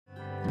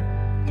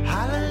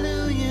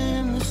Hallelujah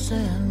in the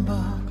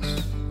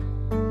sandbox.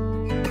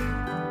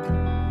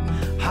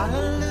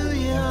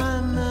 Hallelujah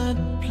in that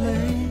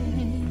play.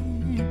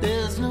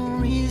 There's no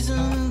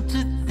reason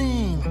to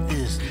think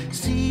this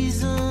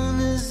season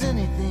is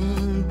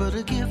anything but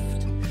a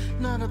gift,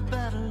 not a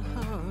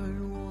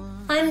battle-hard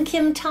one. I'm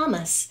Kim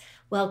Thomas.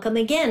 Welcome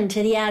again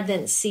to the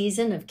Advent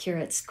season of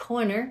Curate's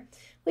Corner.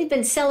 We've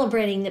been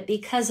celebrating that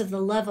because of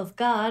the love of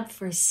God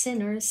for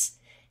sinners,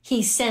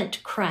 He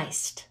sent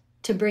Christ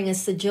to bring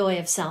us the joy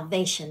of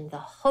salvation, the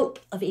hope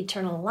of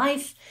eternal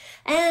life,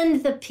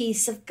 and the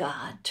peace of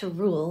God to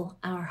rule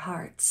our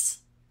hearts.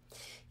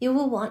 You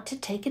will want to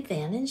take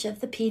advantage of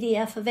the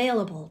PDF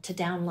available to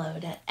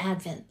download at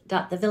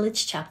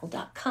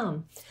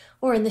advent.thevillagechapel.com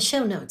or in the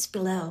show notes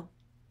below.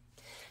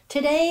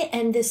 Today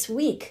and this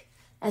week,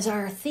 as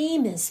our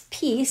theme is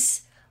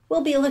peace,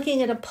 we'll be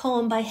looking at a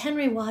poem by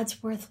Henry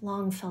Wadsworth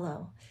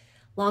Longfellow.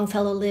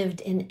 Longfellow lived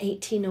in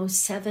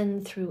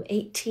 1807 through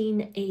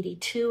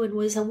 1882 and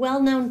was a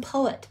well-known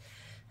poet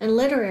and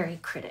literary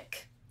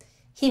critic.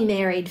 He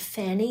married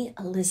Fanny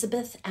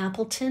Elizabeth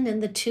Appleton,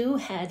 and the two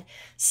had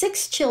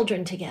 6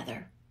 children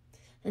together.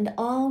 And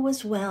all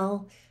was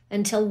well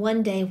until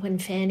one day when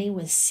Fanny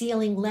was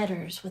sealing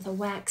letters with a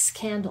wax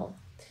candle,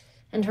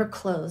 and her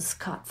clothes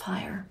caught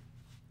fire.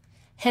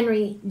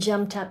 Henry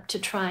jumped up to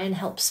try and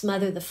help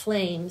smother the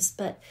flames,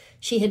 but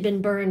she had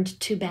been burned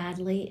too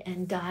badly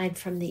and died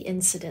from the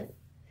incident.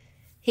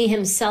 He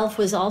himself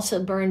was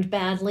also burned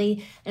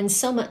badly, and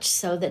so much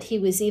so that he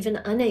was even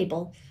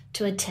unable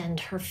to attend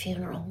her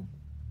funeral.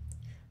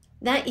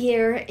 That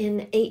year,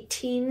 in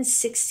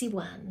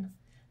 1861,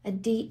 a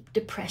deep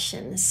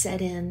depression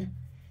set in,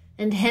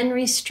 and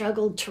Henry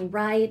struggled to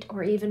write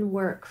or even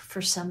work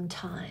for some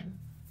time.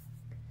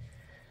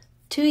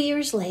 2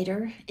 years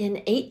later, in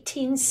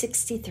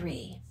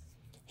 1863,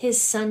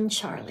 his son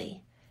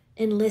Charlie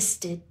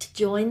enlisted to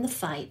join the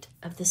fight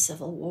of the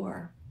Civil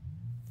War.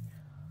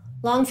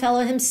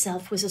 Longfellow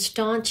himself was a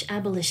staunch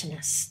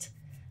abolitionist,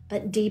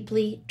 but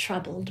deeply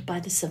troubled by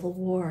the Civil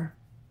War.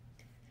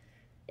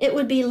 It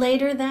would be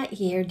later that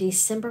year,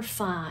 December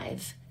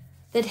 5,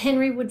 that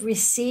Henry would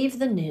receive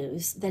the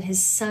news that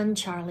his son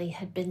Charlie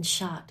had been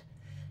shot,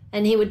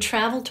 and he would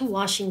travel to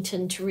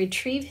Washington to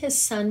retrieve his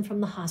son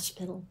from the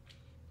hospital,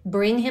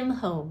 bring him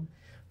home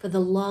for the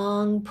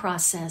long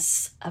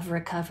process of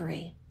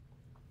recovery.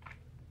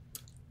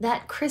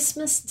 That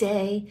Christmas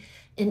day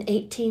in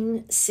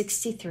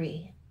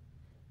 1863,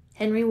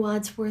 Henry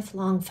Wadsworth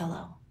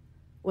Longfellow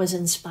was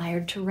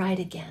inspired to write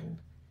again,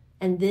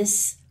 and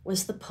this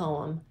was the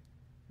poem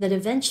that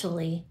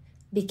eventually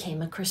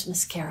became a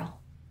Christmas carol.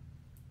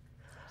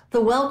 The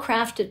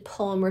well-crafted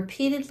poem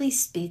repeatedly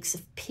speaks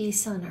of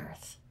peace on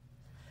earth,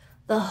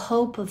 the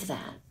hope of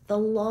that, the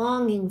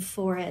longing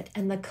for it,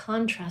 and the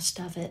contrast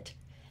of it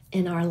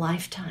in our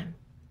lifetime,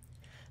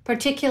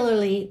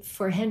 particularly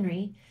for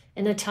Henry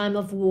in a time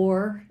of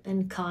war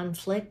and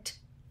conflict.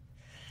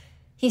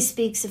 He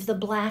speaks of the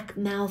black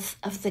mouth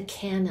of the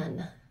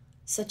cannon,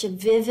 such a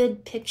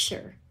vivid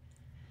picture,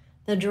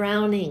 the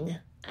drowning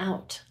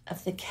out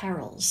of the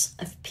carols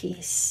of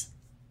peace.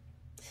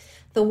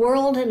 The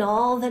world and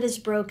all that is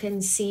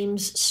broken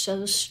seems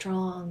so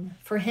strong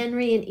for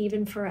Henry and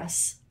even for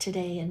us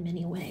today in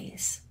many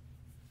ways.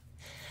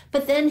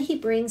 But then he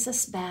brings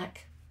us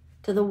back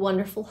to the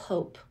wonderful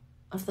hope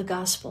of the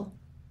gospel,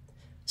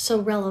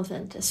 so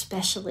relevant,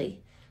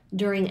 especially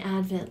during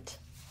Advent.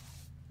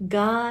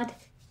 God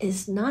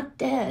is not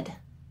dead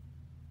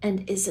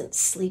and isn't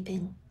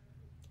sleeping.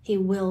 He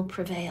will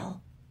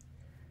prevail.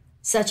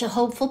 Such a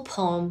hopeful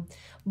poem,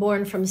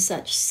 born from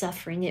such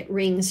suffering, it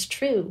rings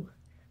true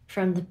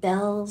from the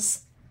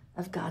bells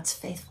of God's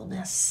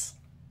faithfulness.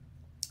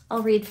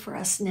 I'll read for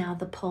us now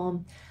the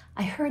poem,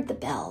 I Heard the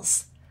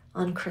Bells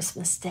on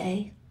Christmas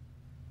Day.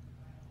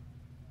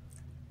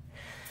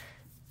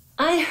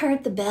 I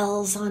heard the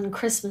bells on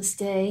Christmas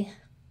Day,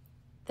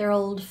 their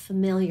old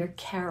familiar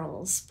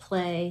carols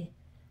play,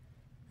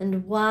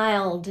 and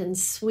wild and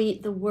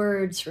sweet the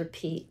words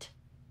repeat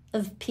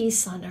of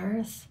peace on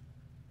earth,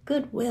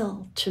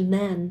 goodwill to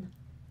men.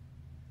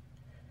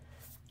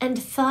 And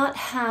thought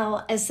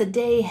how, as the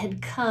day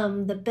had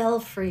come, the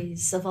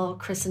belfries of all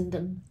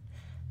Christendom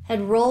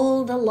had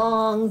rolled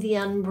along the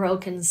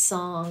unbroken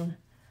song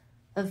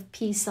of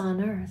peace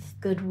on earth,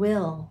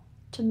 goodwill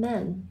to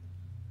men.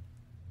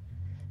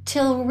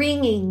 Till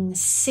ringing,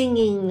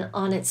 singing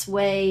on its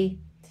way,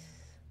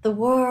 the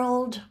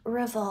world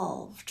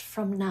revolved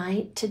from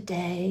night to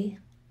day,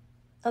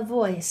 a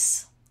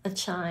voice, a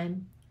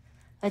chime,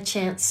 a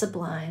chant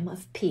sublime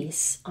of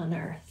peace on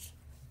earth,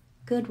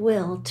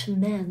 goodwill to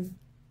men.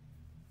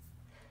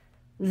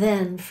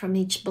 Then from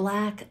each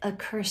black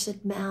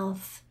accursed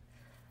mouth,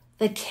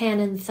 the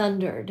cannon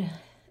thundered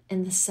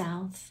in the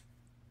south,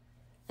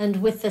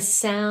 and with the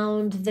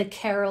sound the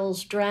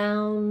carols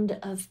drowned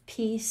of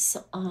peace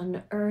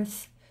on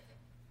earth,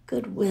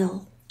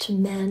 goodwill to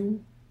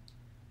men.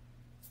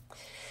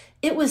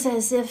 It was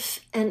as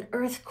if an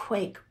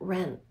earthquake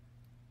rent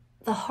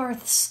the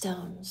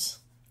hearthstones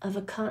of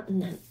a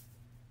continent,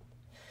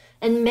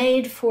 and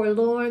made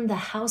forlorn the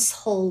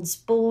households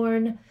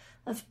born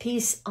of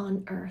peace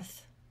on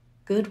earth,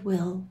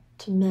 goodwill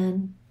to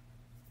men.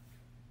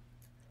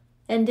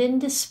 And in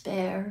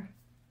despair,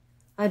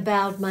 I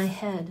bowed my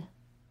head.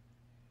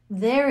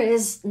 There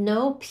is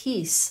no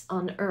peace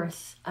on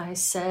earth, I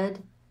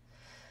said,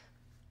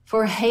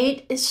 for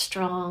hate is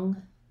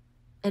strong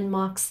and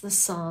mocks the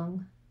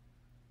song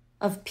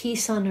of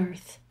peace on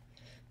earth,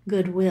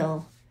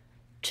 goodwill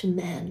to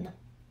men.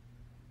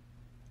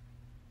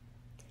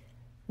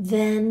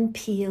 Then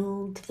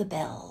pealed the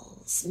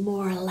bells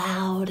more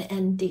loud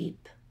and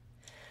deep.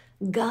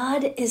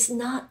 God is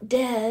not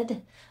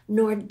dead,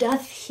 nor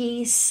doth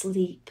he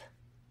sleep.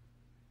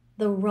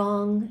 The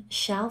wrong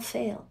shall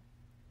fail,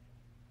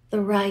 the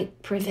right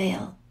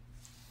prevail,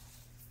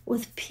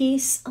 with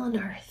peace on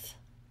earth,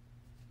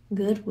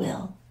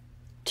 goodwill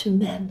to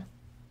men.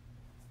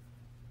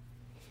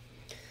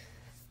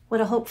 What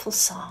a hopeful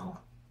song.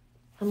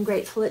 I'm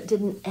grateful it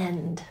didn't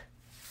end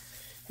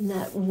in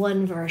that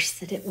one verse,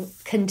 that it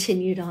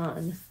continued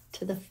on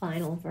to the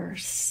final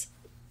verse.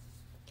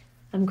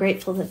 I'm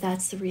grateful that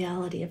that's the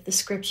reality of the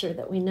scripture,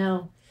 that we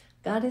know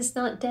God is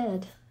not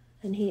dead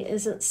and he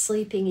isn't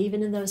sleeping,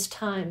 even in those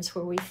times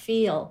where we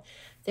feel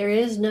there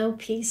is no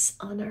peace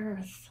on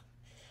earth.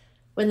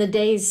 When the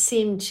days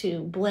seem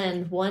to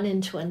blend one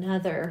into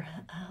another,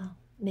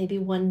 maybe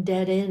one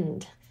dead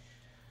end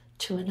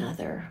to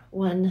another,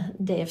 one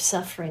day of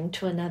suffering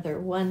to another,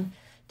 one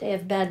day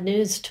of bad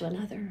news to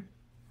another.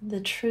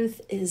 The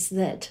truth is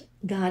that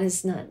God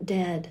is not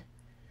dead,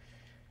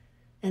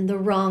 and the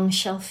wrong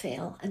shall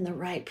fail and the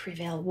right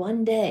prevail.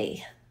 One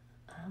day,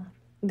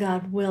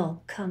 God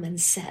will come and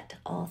set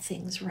all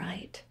things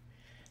right.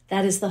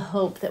 That is the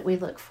hope that we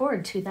look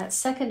forward to, that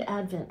second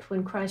advent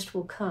when Christ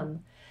will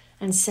come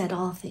and set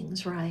all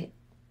things right.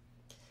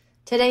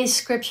 Today's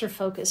scripture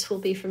focus will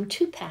be from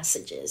two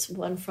passages,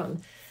 one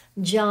from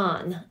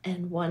John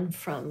and one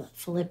from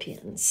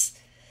Philippians.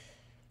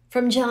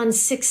 From John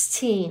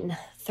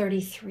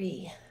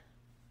 16:33,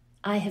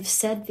 I have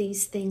said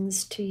these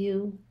things to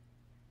you,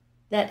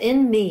 that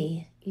in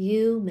me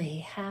you may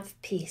have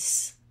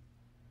peace.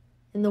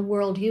 In the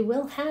world you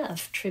will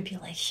have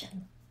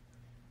tribulation.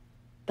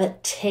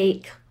 But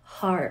take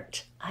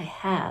heart, I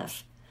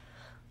have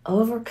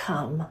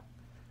overcome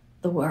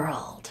the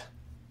world.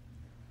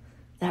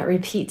 That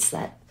repeats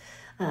that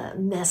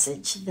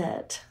message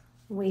that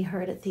we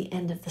heard at the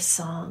end of the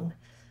song.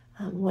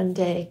 One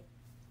day,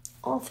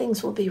 all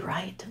things will be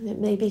right. It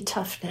may be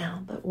tough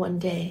now, but one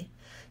day,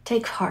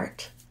 take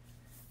heart.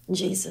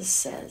 Jesus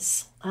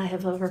says, I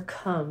have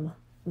overcome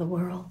the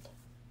world.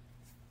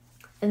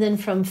 And then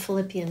from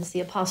Philippians,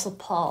 the Apostle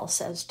Paul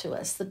says to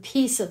us, the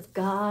peace of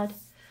God,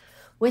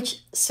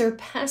 which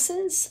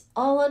surpasses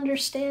all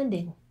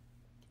understanding,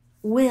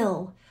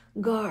 will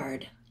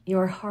guard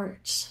your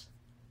hearts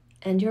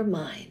and your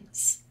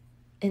minds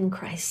in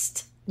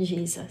Christ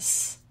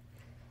Jesus.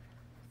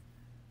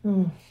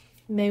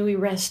 May we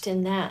rest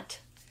in that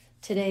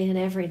today and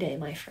every day,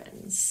 my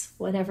friends,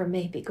 whatever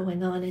may be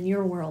going on in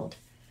your world.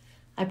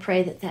 I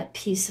pray that that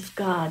peace of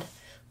God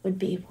would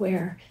be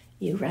where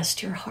you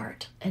rest your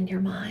heart and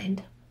your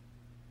mind.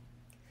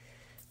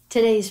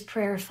 Today's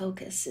prayer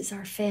focus is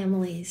our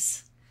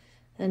families,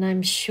 and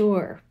I'm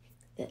sure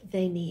that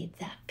they need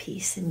that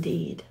peace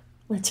indeed.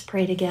 Let's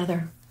pray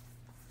together.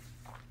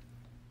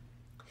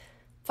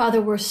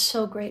 Father, we're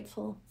so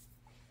grateful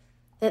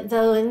that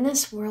though in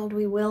this world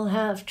we will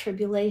have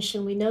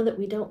tribulation, we know that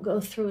we don't go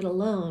through it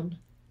alone,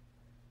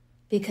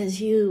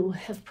 because you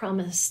have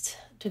promised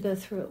to go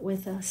through it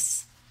with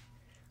us.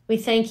 We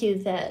thank you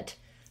that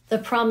the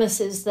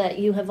promise is that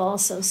you have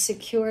also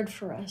secured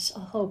for us a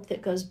hope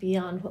that goes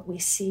beyond what we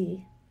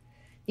see.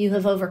 You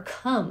have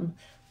overcome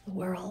the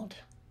world,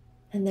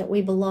 and that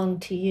we belong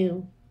to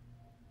you.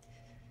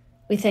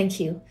 We thank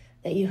you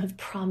that you have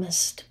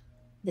promised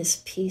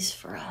this peace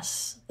for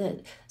us,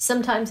 that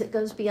sometimes it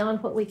goes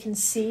beyond what we can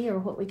see or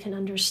what we can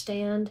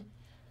understand,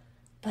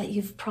 but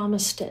you've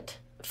promised it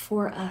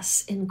for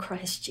us in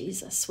Christ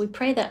Jesus. We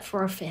pray that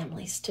for our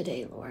families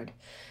today, Lord.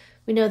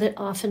 We know that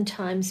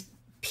oftentimes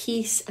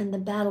peace and the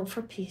battle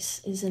for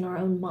peace is in our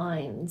own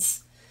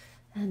minds.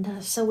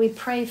 And so we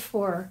pray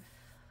for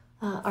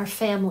our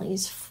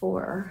families,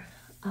 for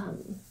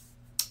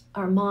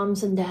our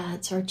moms and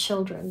dads, our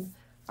children,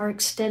 our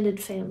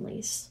extended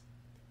families,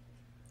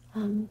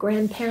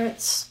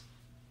 grandparents,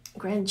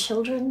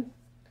 grandchildren,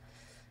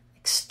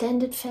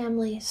 extended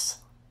families,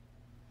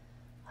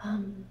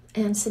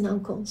 aunts and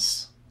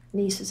uncles,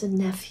 nieces and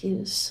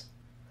nephews,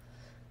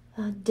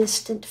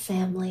 distant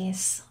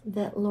families,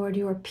 that, Lord,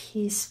 your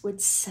peace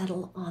would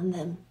settle on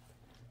them.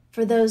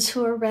 For those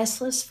who are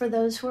restless, for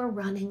those who are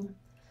running,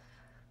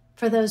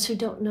 for those who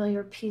don't know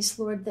your peace,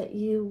 Lord, that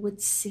you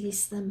would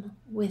seize them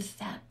with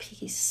that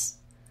peace.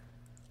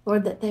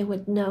 Lord, that they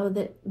would know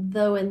that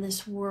though in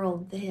this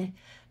world they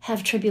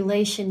have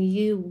tribulation,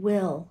 you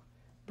will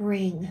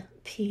bring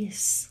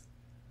peace.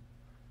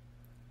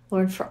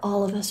 Lord, for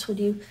all of us, would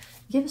you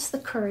give us the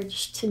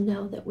courage to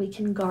know that we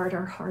can guard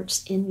our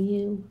hearts in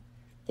you,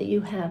 that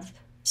you have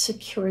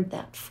secured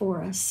that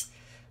for us,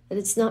 that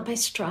it's not by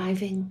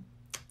striving,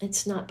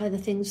 it's not by the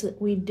things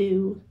that we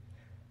do,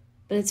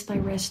 but it's by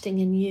resting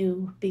in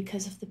you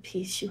because of the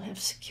peace you have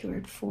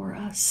secured for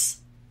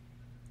us.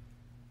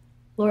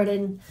 Lord,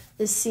 in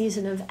this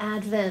season of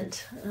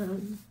Advent,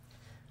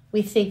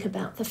 we think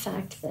about the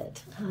fact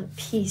that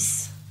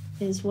peace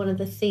is one of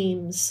the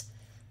themes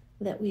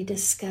that we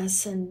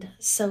discuss, and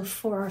so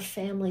for our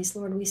families,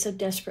 Lord, we so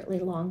desperately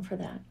long for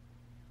that.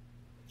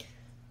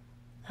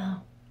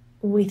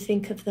 We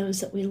think of those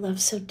that we love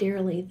so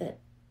dearly that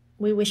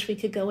we wish we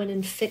could go in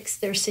and fix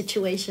their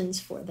situations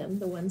for them,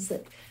 the ones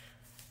that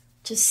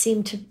just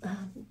seem to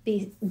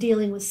be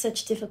dealing with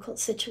such difficult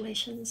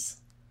situations.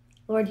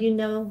 Lord, you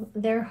know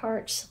their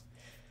hearts,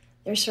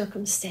 their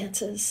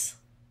circumstances,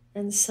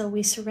 and so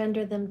we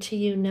surrender them to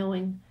you,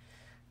 knowing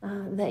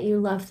that you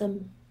love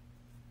them.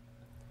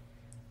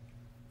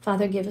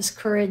 Father, give us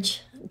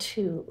courage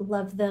to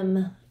love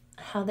them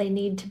how they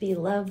need to be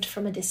loved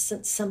from a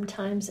distance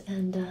sometimes,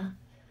 and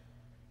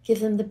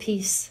give them the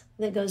peace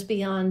that goes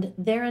beyond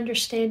their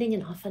understanding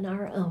and often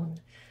our own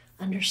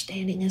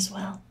understanding as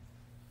well.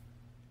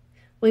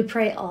 We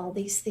pray all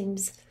these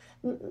things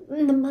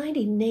in the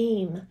mighty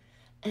name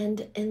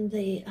and in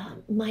the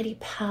mighty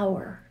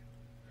power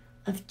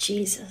of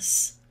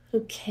Jesus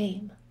who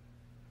came.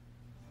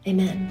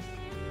 Amen.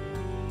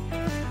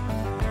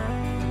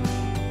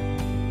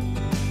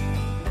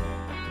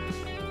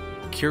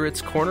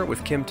 Curate's Corner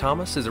with Kim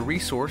Thomas is a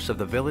resource of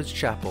the Village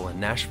Chapel in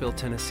Nashville,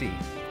 Tennessee.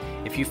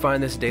 If you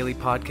find this daily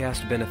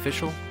podcast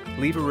beneficial,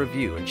 leave a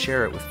review and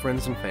share it with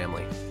friends and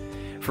family.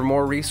 For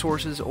more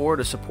resources or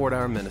to support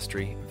our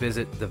ministry,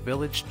 visit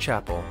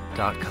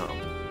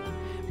thevillagechapel.com.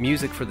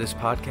 Music for this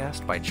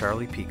podcast by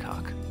Charlie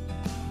Peacock.